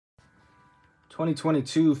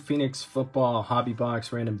2022 Phoenix Football Hobby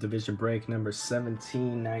Box Random Division Break number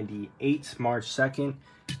 1798, March 2nd.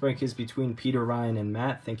 This break is between Peter, Ryan, and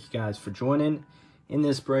Matt. Thank you guys for joining. In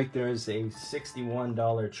this break, there is a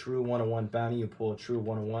 $61 True 101 bounty. You pull a True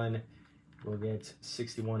 101, you'll get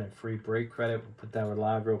 61 in free break credit. We'll put that one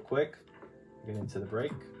live real quick. Get into the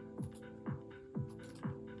break.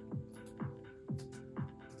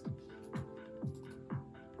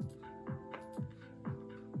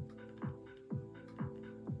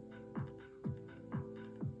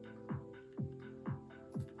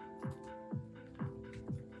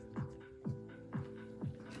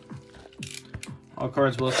 All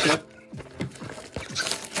cards will ship.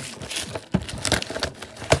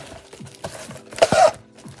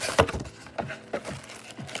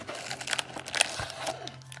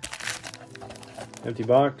 Empty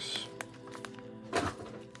box.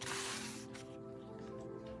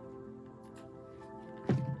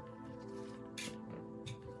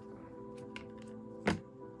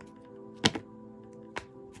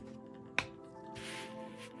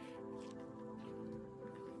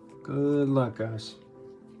 Good luck, guys.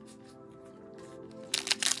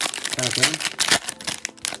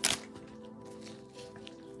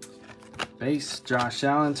 Base, Josh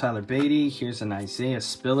Allen, Tyler Beatty. Here's an Isaiah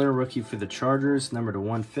Spiller, rookie for the Chargers, number to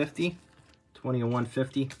 150. 20 to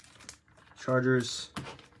 150. Chargers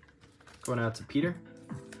going out to Peter.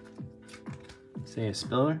 Isaiah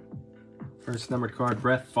Spiller. First numbered card,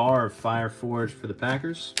 Brett Favre, Fire Forge for the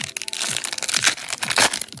Packers.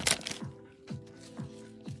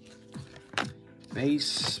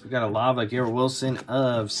 Base, we got a Lava, Garrett Wilson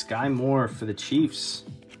of Sky Moore for the Chiefs.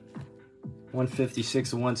 156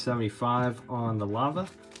 to 175 on the Lava.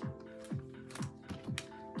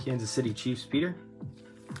 Kansas City Chiefs, Peter.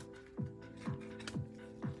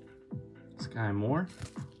 Sky Moore.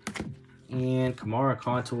 And Kamara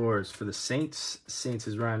Contours for the Saints. Saints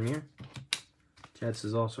is Ryan Meer. Jets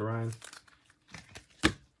is also Ryan.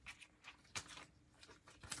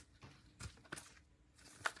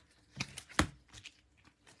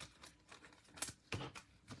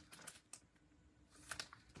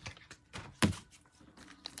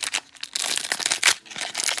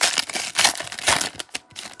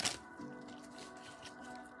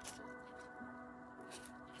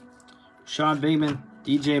 Sean Bateman,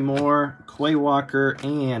 DJ Moore, Quay Walker,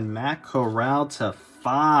 and Matt Corral to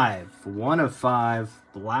 5. 1 of 5.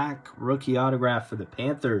 Black rookie autograph for the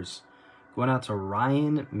Panthers. Going out to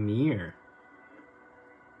Ryan Meer.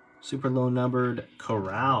 Super low numbered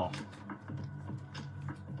Corral.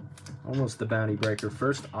 Almost the bounty breaker.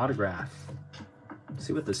 First autograph. Let's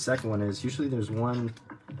see what the second one is. Usually there's one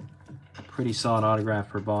pretty solid autograph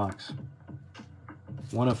per box.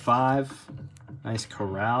 1 of 5. Nice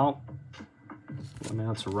Corral. Going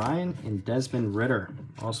out to Ryan, and Desmond Ritter,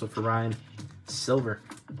 also for Ryan, silver.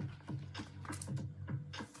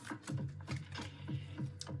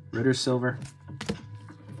 Ritter silver.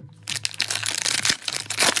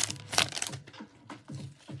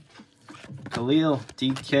 Khalil,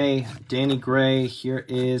 DK, Danny Gray. Here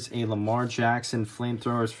is a Lamar Jackson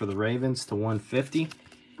Flamethrowers for the Ravens to 150.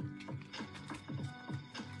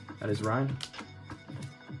 That is Ryan.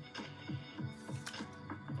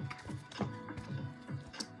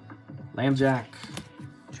 Lamjack,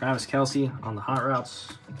 Travis Kelce on the Hot Routes,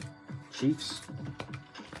 Chiefs.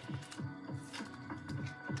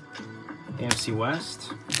 AFC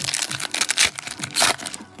West.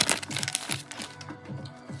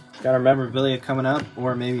 Got our memorabilia coming up,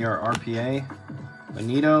 or maybe our RPA.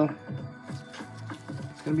 Benito.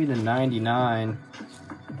 It's going to be the 99.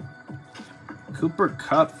 Cooper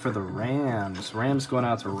Kupp for the Rams. Rams going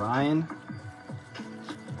out to Ryan.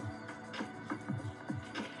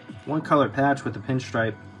 One color patch with the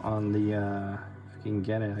pinstripe on the, if you can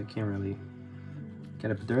get it, I can't really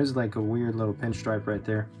get it, but there is like a weird little pinstripe right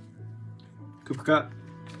there. Cooper Kupp,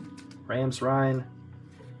 Rams, Ryan,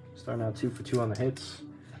 starting out 2 for 2 on the hits.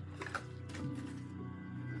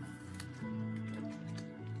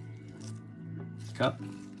 Kupp,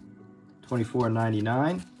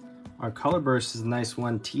 24.99. Our color burst is a nice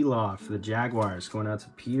one, T-Law for the Jaguars, going out to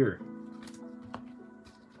Peter.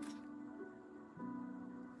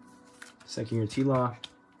 Second year T-Law.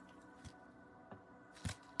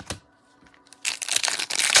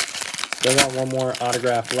 Still got one more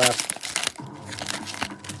autograph left.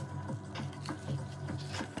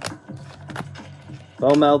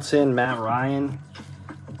 Bo Melton, Matt Ryan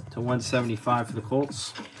to 175 for the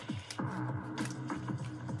Colts.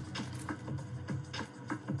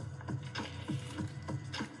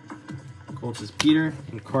 Colts is Peter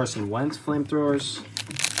and Carson Wentz Flamethrowers.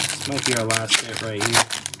 This might be our last hit right here.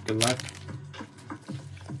 Good luck.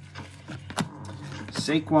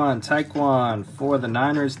 Taekwon for the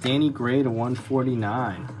Niners. Danny Gray to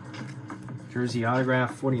 149. Jersey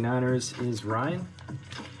autograph 49ers is Ryan.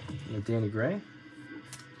 And Danny Gray.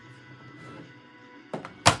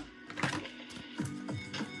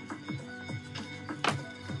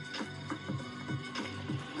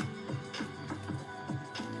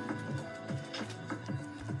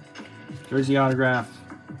 Jersey autograph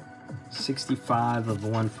 65 of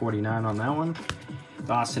 149 on that one.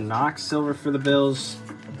 Dawson Knox, silver for the Bills.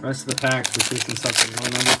 Rest of the packs, we're taking something low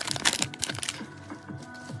number.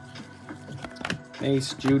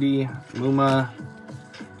 Base, Judy, Muma,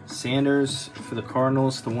 Sanders for the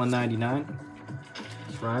Cardinals to 199.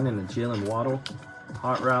 It's Ryan and the Jalen Waddle.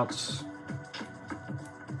 Hot routes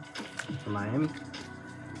for Miami.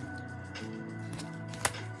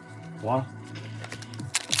 Waddle.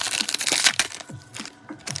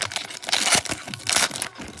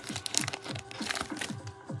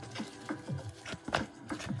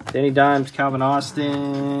 Danny Dimes, Calvin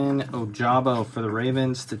Austin, Ojabo for the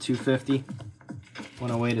Ravens to 250.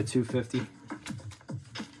 108 to 250.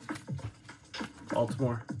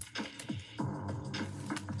 Baltimore.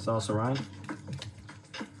 It's also Ryan.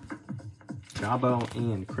 Ojabo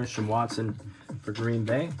and Christian Watson for Green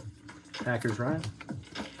Bay. Packers Ryan.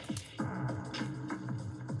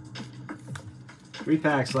 3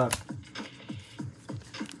 packs left.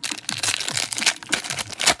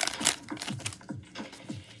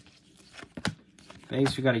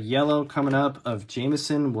 Base, we got a yellow coming up of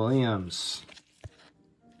Jameson Williams.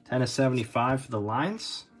 10 of 75 for the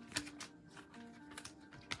Lions.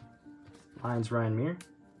 Lions Ryan Meer.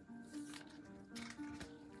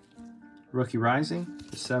 Rookie Rising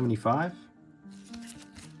to 75.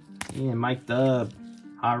 And Mike Dubb.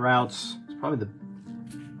 Hot routes. It's probably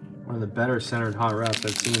one of the better centered hot routes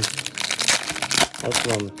I've seen. Most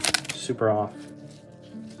of them super off.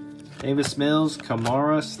 Davis Mills,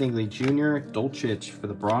 Kamara, Stingley Jr., Dolchich for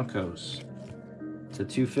the Broncos to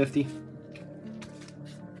 250.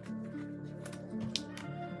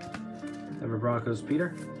 Denver Broncos,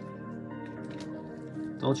 Peter.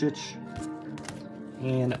 Dolchich.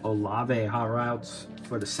 And Olave hot routes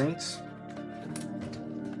for the Saints.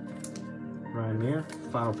 Ryan Meer,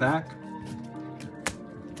 final pack.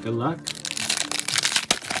 Good luck.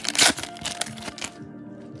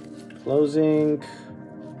 Closing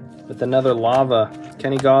with another Lava.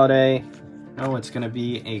 Kenny Galladay. Oh, it's going to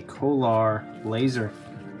be a Kolar Laser.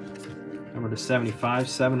 Number to 75.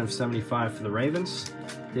 7 of 75 for the Ravens.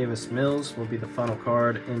 Davis Mills will be the final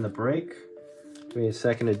card in the break. Give me a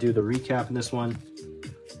second to do the recap in this one.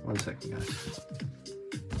 1 second, guys.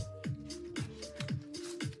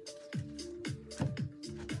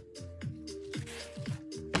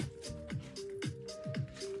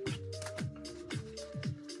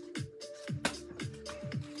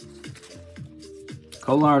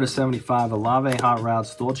 Kolar to 75, Olave hot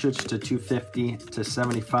routes, Dolchich to 250 to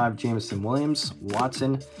 75, Jameson Williams,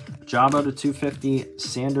 Watson, Jabo to 250,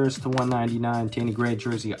 Sanders to 199, Danny Gray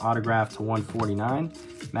jersey autograph to 149,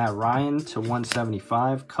 Matt Ryan to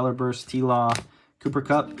 175, Color Burst T-Law, Cooper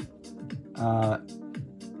Cup,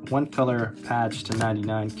 1 color patch to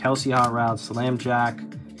 99, Kelsey hot routes, Lamb Jack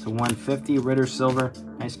to 150, Ritter Silver,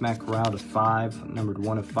 Nice Matt Corral to 5, numbered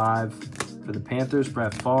 1 of 5 for the Panthers,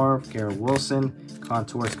 Brett Favre, Garrett Wilson,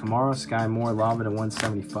 Contours Kamara, Sky Moore, Lava to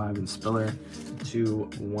 175, and Spiller to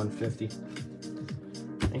 150.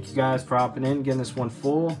 Thank you guys for hopping in, getting this one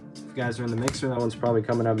full. If you guys are in the mixer, that one's probably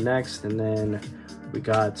coming up next. And then we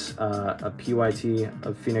got a PYT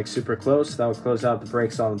of Phoenix Super Close. That will close out the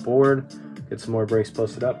breaks on the board. Get some more breaks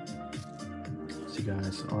posted up. See you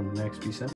guys on the next. Peace out.